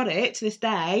still got it to this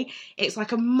day. It's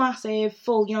like a massive,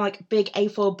 full, like big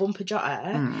A4 bumper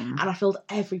jotter, and I filled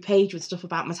every page with stuff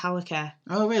about Metallica.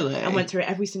 Oh, really? I went through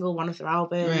every single one of their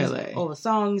albums, really? All the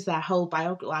songs, their whole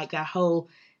their whole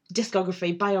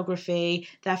discography, biography,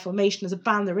 their formation as a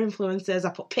band, their influences. I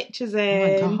put pictures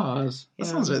in. Oh my god, that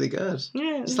sounds really good.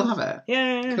 Yeah, you still have it?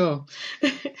 Yeah. Cool.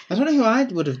 I don't know who I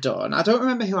would have done. I don't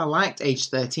remember who I liked age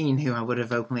 13, who I would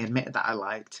have openly admitted that I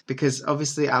liked, because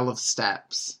obviously I love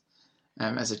Steps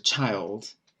as a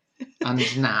child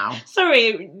and now. Sorry,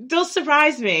 it does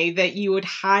surprise me that you would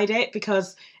hide it,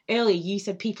 because earlier you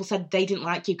said people said they didn't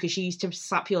like you because you used to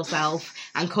slap yourself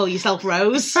and call yourself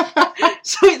Rose.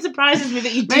 So it surprises me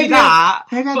that you do that.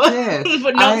 Maybe I did.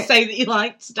 But not say that you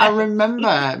liked Steph. I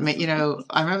remember, making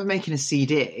a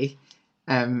CD,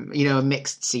 a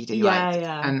mixed CD.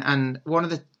 Yeah. And one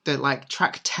of the like,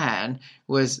 track 10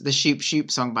 was the Shoop Shoop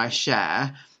song by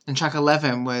Cher, and track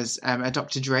 11 was a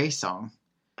Dr. Dre song.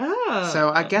 Oh.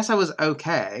 So I guess I was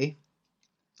okay,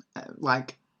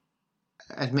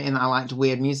 admitting that I liked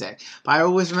weird music. But I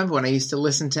always remember when I used to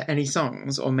listen to any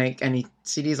songs or make any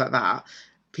CDs like that,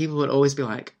 people would always be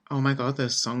like, oh my god,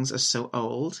 those songs are so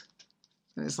old.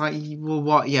 And it's like, well,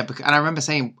 what? Yeah, and I remember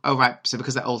saying, oh right, so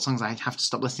because they're old songs, I have to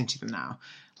stop listening to them now.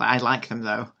 I like them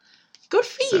though. Good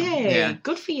for you. Yeah.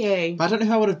 Good for you. But I don't know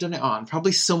who I would have done it on.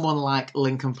 Probably someone like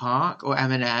Linkin Park or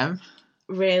Eminem.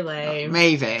 Really?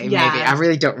 Maybe. I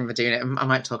really don't remember doing it. I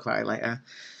might talk about it later.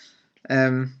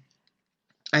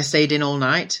 I stayed in all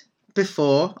night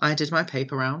before I did my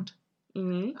paper round.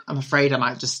 Mm-hmm. I'm afraid I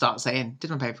might just start saying, did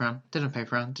my paper round.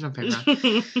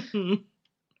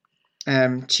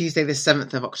 Tuesday the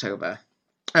 7th of October.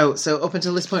 Oh, so up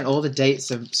until this point, all the dates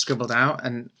are scribbled out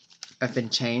and have been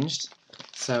changed.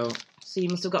 So you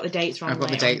must have got the dates wrong. I got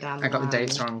the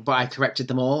dates wrong, but I corrected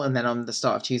them all. And then on the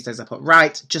start of Tuesdays, I put,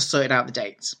 right, just sorted out the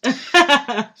dates.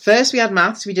 First, we had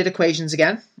maths. We did equations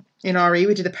again. In RE,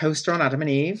 we did a poster on Adam and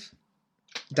Eve.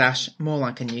 More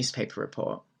like a newspaper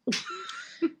report.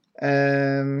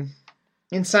 In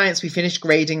science, we finished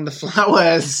grading the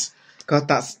flowers. God,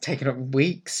 that's taken up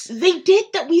weeks. They did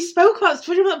that. We spoke about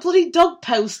that bloody dog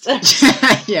poster.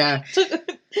 Yeah.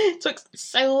 Took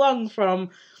so long from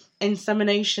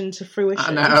insemination to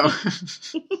fruition. I know.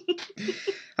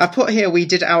 I put here, we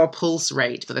did our pulse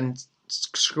rate, but then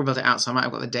scribbled it out, so I might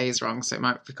have got the days wrong, so it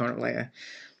might be coming up later.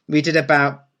 We did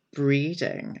about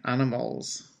breeding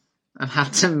animals. And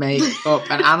had to make up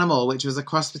an animal which was a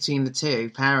cross between the two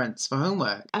parents for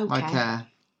homework. Okay. Like a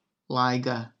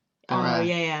liger or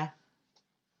yeah.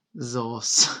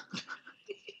 Zorse.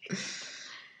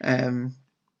 In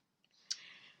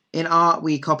art,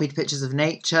 we copied pictures of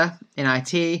nature. In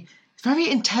IT, very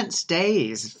intense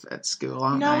days at school,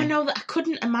 aren't they? No, I know that. I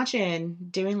couldn't imagine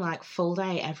doing like full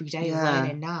day every day of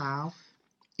learning now.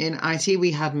 In IT,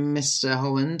 we had Mr.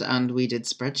 Holland and we did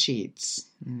spreadsheets.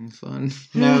 Fun.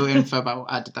 No info about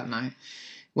what I did that night.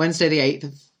 Wednesday, the 8th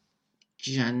of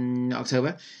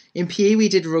October. In PE, we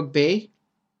did rugby.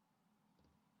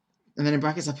 And then in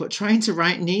brackets, I put trying to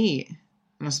write neat.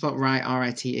 And I spelled right,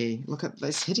 R-I-T-E. Look at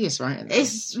this hideous writing.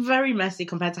 It's very messy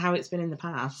compared to how it's been in the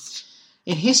past.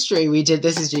 In history, we did,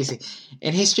 this is juicy.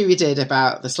 In history, we did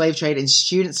about the slave trade. In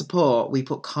student support, we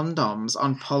put condoms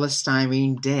on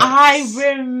polystyrene dicks. I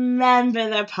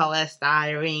remember the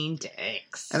polystyrene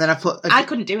dicks. And then I put... I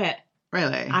couldn't do it.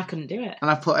 Really? I couldn't do it. And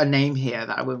I put a name here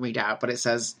that I won't read out, but it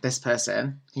says, this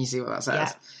person, can you see what that says?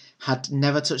 Yeah. Had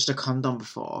never touched a condom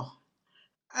before.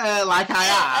 Like I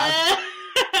had.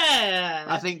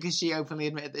 I think because she openly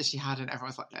admitted that she hadn't,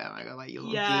 everyone's like, oh my god, like, you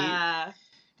little geek. Yeah.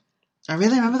 I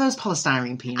really remember those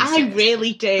polystyrene penises. I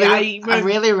really do. I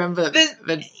really remember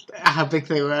how big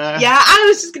they were. Yeah, I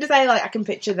was just going to say, like, I can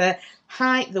picture the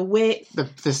height, the width.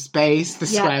 The space, the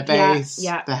square base,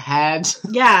 the head.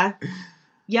 Yeah.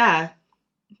 Yeah.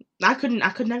 I could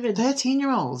never...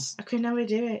 13-year-olds. I could never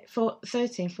do it.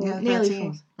 13, nearly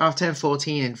 14. I've turned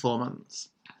 14 in 4 months.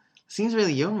 Seems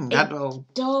really young. Does.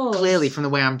 Clearly, from the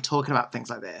way I'm talking about things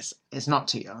like this, it's not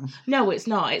too young. No, it's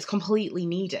not. It's completely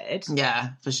needed.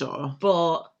 Yeah, for sure.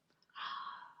 But...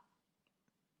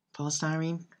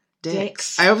 polystyrene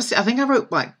dicks. I think I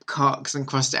wrote, like, cocks and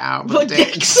crossed it out, but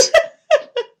dicks.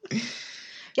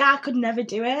 Yeah, I could never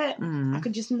do it.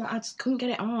 I just couldn't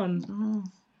get it on. Oh.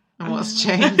 And what's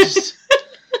changed?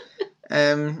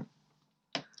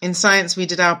 In science, we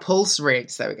did our pulse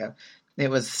rates. There we go. It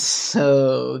was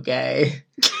so gay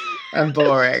and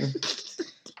boring.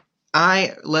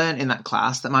 I learned in that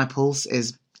class that my pulse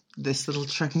is this little...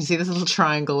 Can you see this little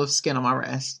triangle of skin on my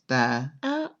wrist? There.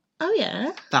 Oh,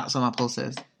 yeah? That's what my pulse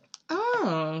is.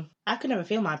 Oh. I could never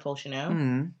feel my pulse, you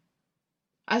know?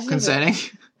 Concerning.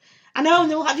 I know,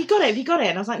 and they were like, have you got it?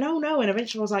 And I was like, no. And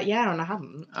eventually I was like, yeah, and I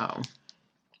haven't. Oh.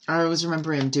 I always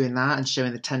remember him doing that and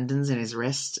showing the tendons in his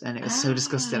wrist, and it was so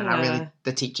disgusting. And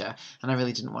the teacher, and I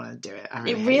really didn't want to do it.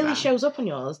 It really shows up on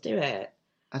yours, do it?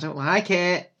 I don't like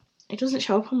it. It doesn't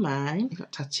show up on mine. You've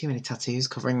got too many tattoos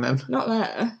covering them. Not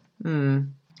there.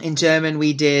 In German,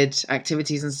 we did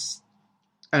activities and...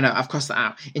 Oh no, I've crossed that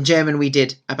out. In German, we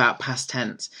did about past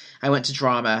tense. I went to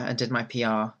drama and did my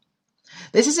PR.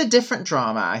 This is a different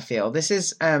drama, I feel. This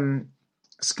is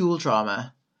school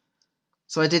drama.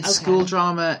 So I did school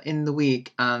drama in the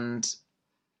week and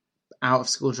out of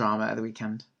school drama at the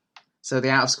weekend. So the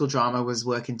out of school drama was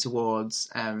working towards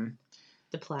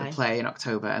the play in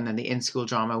October, and then the in school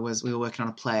drama was we were working on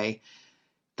a play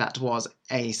that was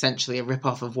essentially a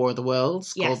rip-off of War of the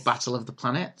Worlds called Battle of the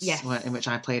Planets, in which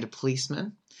I played a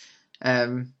policeman.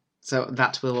 So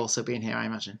that will also be in here, I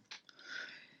imagine.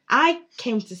 I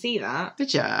came to see that.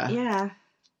 Did ya? Yeah.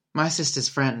 My sister's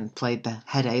friend played the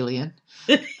head alien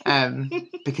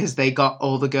because they got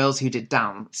all the girls who did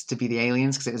dance to be the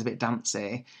aliens because it was a bit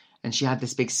dancey. And she had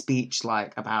this big speech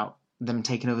like about them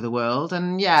taking over the world.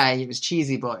 And yeah, it was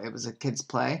cheesy, but it was a kid's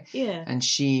play. Yeah. And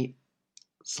she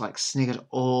like sniggered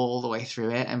all the way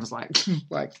through it and was like,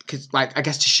 cause, like I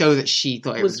guess to show that she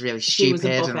thought it was really stupid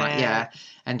and like,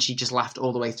 and she just laughed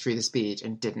all the way through the speech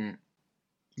and didn't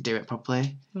do it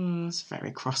properly. I was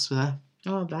very cross with her.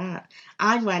 Oh, I bet.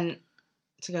 I went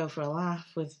to go for a laugh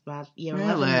with my year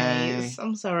 11 mates.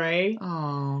 I'm sorry.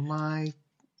 Oh,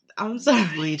 I'm sorry.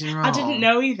 Bleeding wrong. I didn't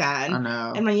know you then. I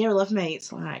know. And my year 11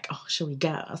 mates were like, oh, shall we go?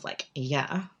 I was like,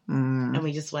 yeah. And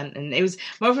we just went, and it was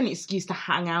more of an excuse to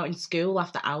hang out in school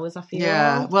after hours, I feel.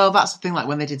 Yeah, well, that's the thing, like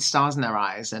when they did Stars in Their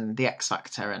Eyes and The X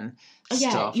Factor and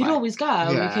stuff. You'd always go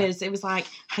because it was like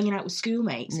hanging out with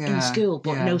schoolmates in school,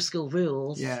 but no school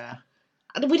rules. Yeah.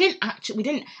 We didn't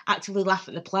actively laugh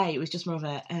at the play. It was just more of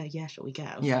a, shall we go?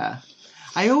 Yeah.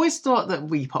 I always thought that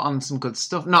we put on some good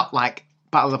stuff. Not like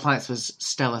Battle of the Planets was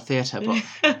stellar theatre,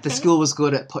 but the school was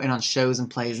good at putting on shows and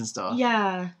plays and stuff.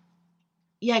 Yeah.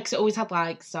 Yeah, because it always had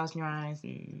like Stars in Your Eyes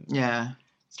and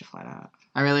stuff like that.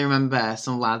 I really remember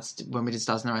some lads, when we did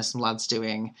Stars in Their Eyes, some lads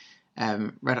doing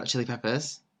Red Hot Chili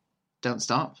Peppers, Don't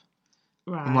Stop.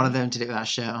 Right. And one of them did it with that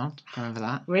shirt on. I remember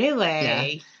that. Really?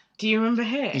 Yeah. Do you remember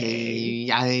him?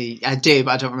 Yeah, I do,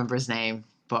 but I don't remember his name.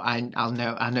 But I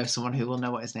know someone who will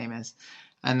know what his name is.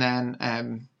 And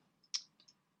then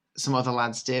some other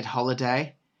lads did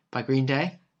Holiday by Green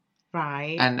Day.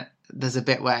 Right. And there's a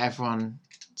bit where everyone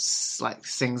like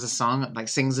sings a song, like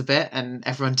sings a bit, and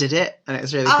everyone did it, and it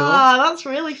was really cool. Oh, that's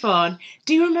really fun.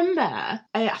 Do you remember?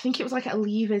 I think it was like a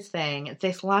Leavers thing.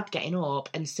 This lad getting up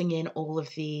and singing all of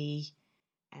the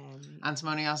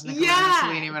antimony, arsenic,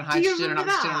 selenium, and hydrogen, and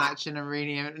oxygen, and nitrogen, and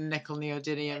rhenium, and nickel,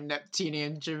 neodymium,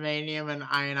 neptunium, germanium, and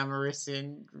iron,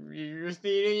 americium,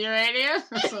 uranium.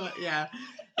 So, yeah,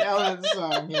 the Elements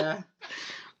song. Yeah.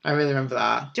 I really remember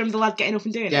that. Do you remember the lad getting up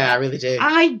and doing it? Yeah, I really do.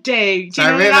 I do. Do you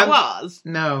know who that was?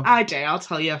 No. I do. I'll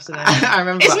tell you after this. I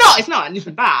remember. It's not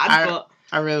anything bad, but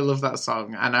I really love that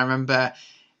song, and I remember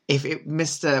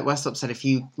Mr. Westlop said if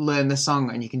you learn the song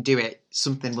and you can do it,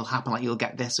 something will happen. Like you'll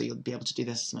get this, or you'll be able to do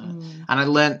this. And I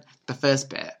learnt the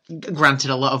first bit. Granted,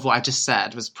 a lot of what I just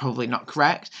said was probably not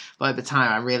correct, but at the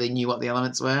time, I really knew what the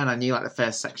elements were, and I knew like the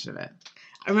first section of it.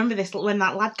 I remember this, when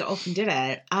that lad got up and did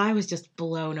it, I was just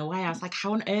blown away. I was like,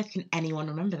 how on earth can anyone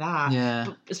remember that? Yeah.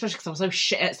 But especially because I was so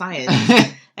shit at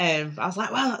science. I was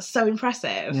like, wow, that's so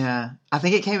impressive. Yeah. I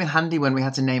think it came in handy when we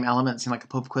had to name elements in like a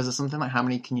pub quiz or something, like how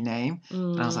many can you name?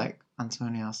 And I was like,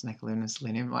 antimony, arsenic, aluminum,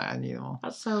 selenium. Like, I knew them all.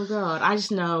 That's so good. I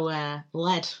just know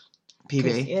lead.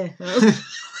 PB. Yeah.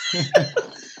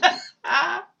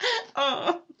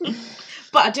 Oh.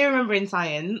 But I do remember in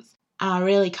science, I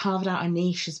really carved out a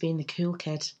niche as being the cool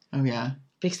kid. Oh, yeah.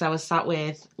 Because I was sat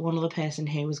with one other person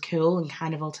who was cool and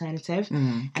kind of alternative.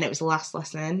 And it was the last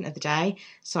lesson of the day.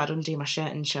 So I'd undo my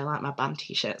shirt and show like my band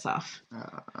t-shirts off.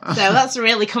 So that's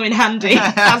really come in handy,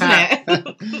 hasn't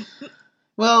it?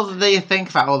 Well, then you think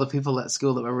about all the people at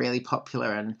school that were really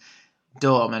popular and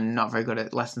dumb and not very good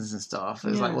at lessons and stuff. It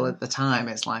was like, well, at the time,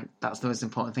 it's like, that's the most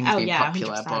important thing, is being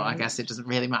popular. 100%. But I guess it doesn't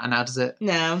really matter now, does it?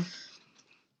 No.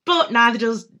 But neither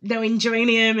does knowing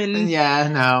geranium and... Yeah,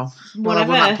 no.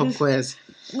 Whatever. Well, that pub quiz.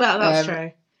 Well, that's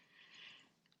true.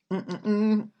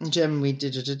 German, we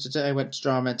did, I went to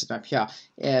drama, did my PR.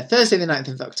 Yeah, Thursday the 9th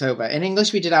of October. In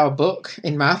English, we did our book.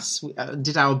 In maths, we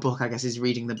did our book, I guess, is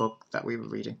reading the book that we were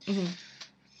reading. Mm-hmm.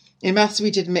 In maths,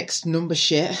 we did mixed number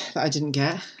shit that I didn't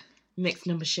get. Mixed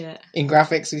number shit. In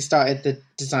graphics, we started the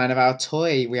design of our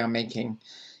toy we are making.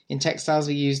 In textiles,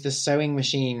 we used the sewing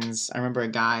machines. I remember a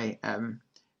guy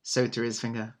sewed through his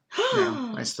finger.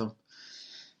 No, I still.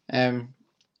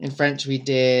 In French, we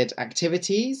did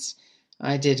activities.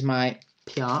 I did my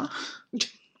PR.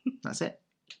 That's it.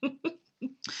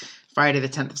 Friday the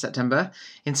 10th of September.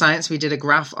 In science, we did a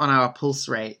graph on our pulse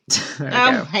rate. There we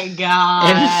go. My God.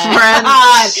 In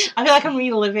French. I feel like I'm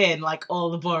reliving like all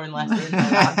the boring lessons I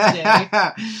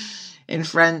had to do. In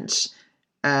French,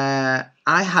 I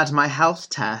had my health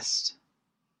test.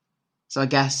 So I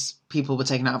guess people were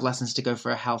taken out of lessons to go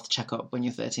for a health checkup when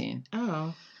you're 13.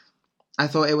 Oh. I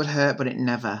thought it would hurt, but it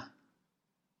never.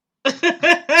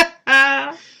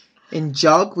 In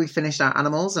Jog, we finished our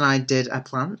animals and I did a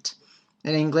plant.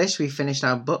 In English, we finished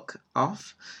our book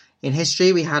off. In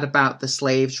history, we had about the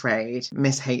slave trade.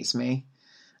 Miss hates me.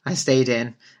 I stayed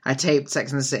in. I taped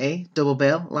Sex and the City, double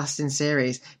bill, last in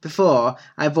series. Before,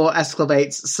 I bought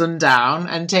Escalabate's Sundown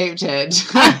and taped it.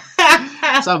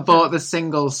 So I bought the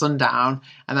single Sundown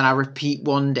and then I repeat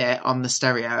one it on the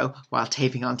stereo while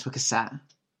taping it onto a cassette.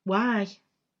 Why?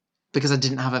 Because I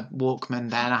didn't have a Walkman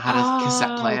then. I had a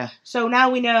cassette player. So now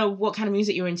we know what kind of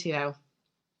music you're into, though.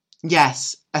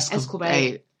 Yes.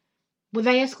 Escalabate. Were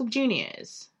they Escalab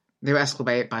Juniors? They were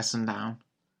Escalabate by Sundown.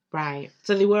 Right.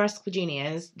 So they were Escalab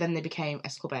Juniors, then they became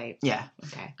Escalabate. Yeah.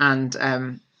 Okay.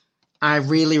 And I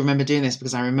really remember doing this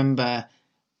because I remember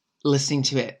listening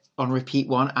to it on repeat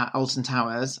one at Alton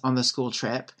Towers on the school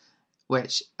trip,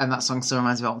 and that song still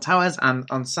reminds me of Alton Towers. And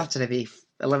on Saturday,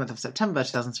 the 11th of September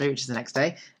 2003, which is the next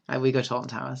day, we go to Alton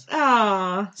Towers.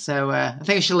 Aww. So I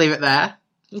think we should leave it there.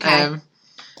 Okay.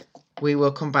 We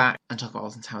will come back and talk about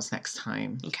Alton Towers next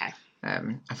time. Okay. I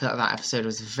feel like that episode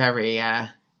was very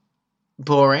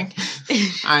boring.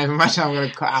 I imagine I'm going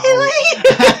to cut out.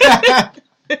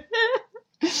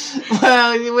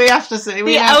 Well, we have to say...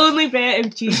 The only bit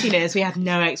of juiciness we had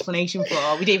no explanation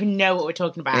for. We didn't even know what we're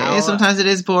talking about. Sometimes it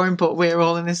is boring, but we're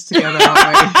all in this together,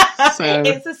 aren't we? So,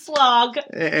 it's a slog.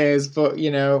 It is, but,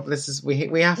 this is... We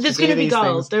have to do these things. There's going to be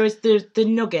goals. There is the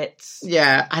nuggets.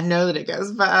 Yeah, I know that it gets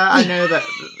better. I know that...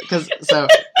 So,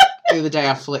 the other day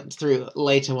I flicked through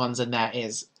later ones and there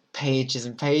is... pages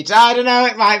and pages. I don't know,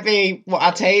 it might be what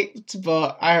I taped,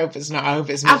 but I hope it's not. I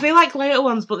feel like later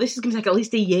ones, but this is going to take at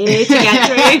least a year to get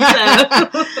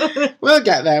through, so... We'll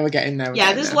get there, we're getting there.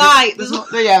 There's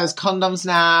condoms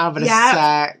now, but it's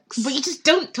sex. But you just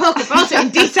don't talk about it in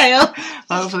detail.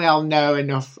 Hopefully I'll know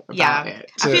enough about it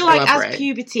I feel like elaborate. As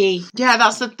puberty... Yeah,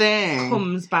 that's the thing.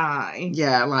 ...comes by.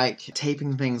 Yeah, like,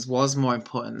 taping things was more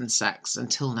important than sex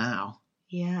until now.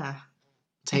 Yeah.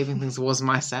 Taping things was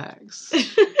my sex.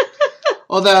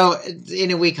 Although,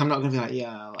 in a week, I'm not going to be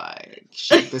like,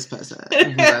 shit this person.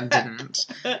 Because I didn't.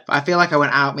 But I feel like I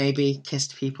went out, maybe,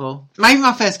 kissed people. Maybe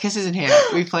my first kiss is in here.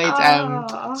 We played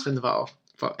Spin the Bottle.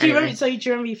 But do you remember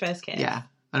your first kiss? Yeah.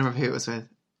 I don't remember who it was with.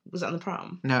 Was it on the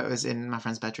prom? No, it was in my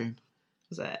friend's bedroom.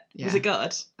 Was it? Yeah. Was it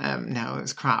good? No, it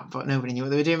was crap, but nobody knew what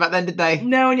they were doing back then, did they?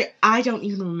 No, I don't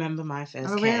even remember my first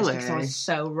kiss. Really? Because I was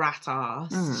so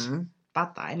rat-arsed. Mm.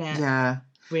 Bad that, innit? Yeah.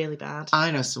 Really bad.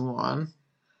 I know someone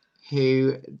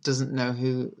who doesn't know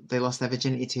who they lost their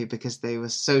virginity to because they were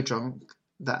so drunk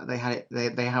that they had it. They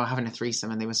were having a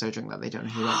threesome and they were so drunk that they don't know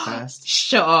who went first.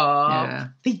 Shut up.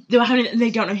 Yeah. They were having it and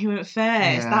they don't know who went first.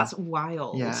 Yeah. That's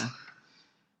wild. Yeah.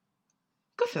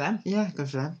 Good for them. Yeah, good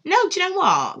for them. No, do you know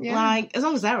what? Yeah. Like, as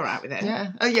long as they're alright with it.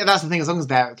 Yeah. Oh, yeah, that's the thing. As long as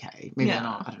they're okay. Maybe they're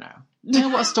not. I don't know. You know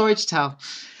what a story to tell.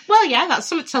 Well, yeah, that's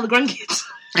something to tell the grandkids.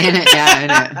 Innit? Yeah,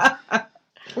 innit?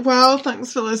 Well,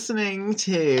 thanks for listening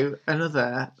to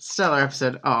another stellar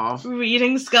episode of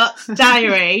Reading Scott's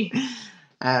Diary.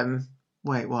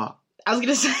 Wait, what? I was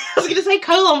gonna say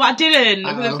colon, but I didn't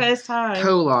for the first time.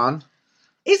 Colon.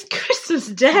 It's Christmas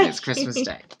Day. It's Christmas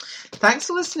Day. Thanks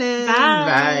for listening.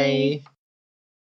 Bye. Bye.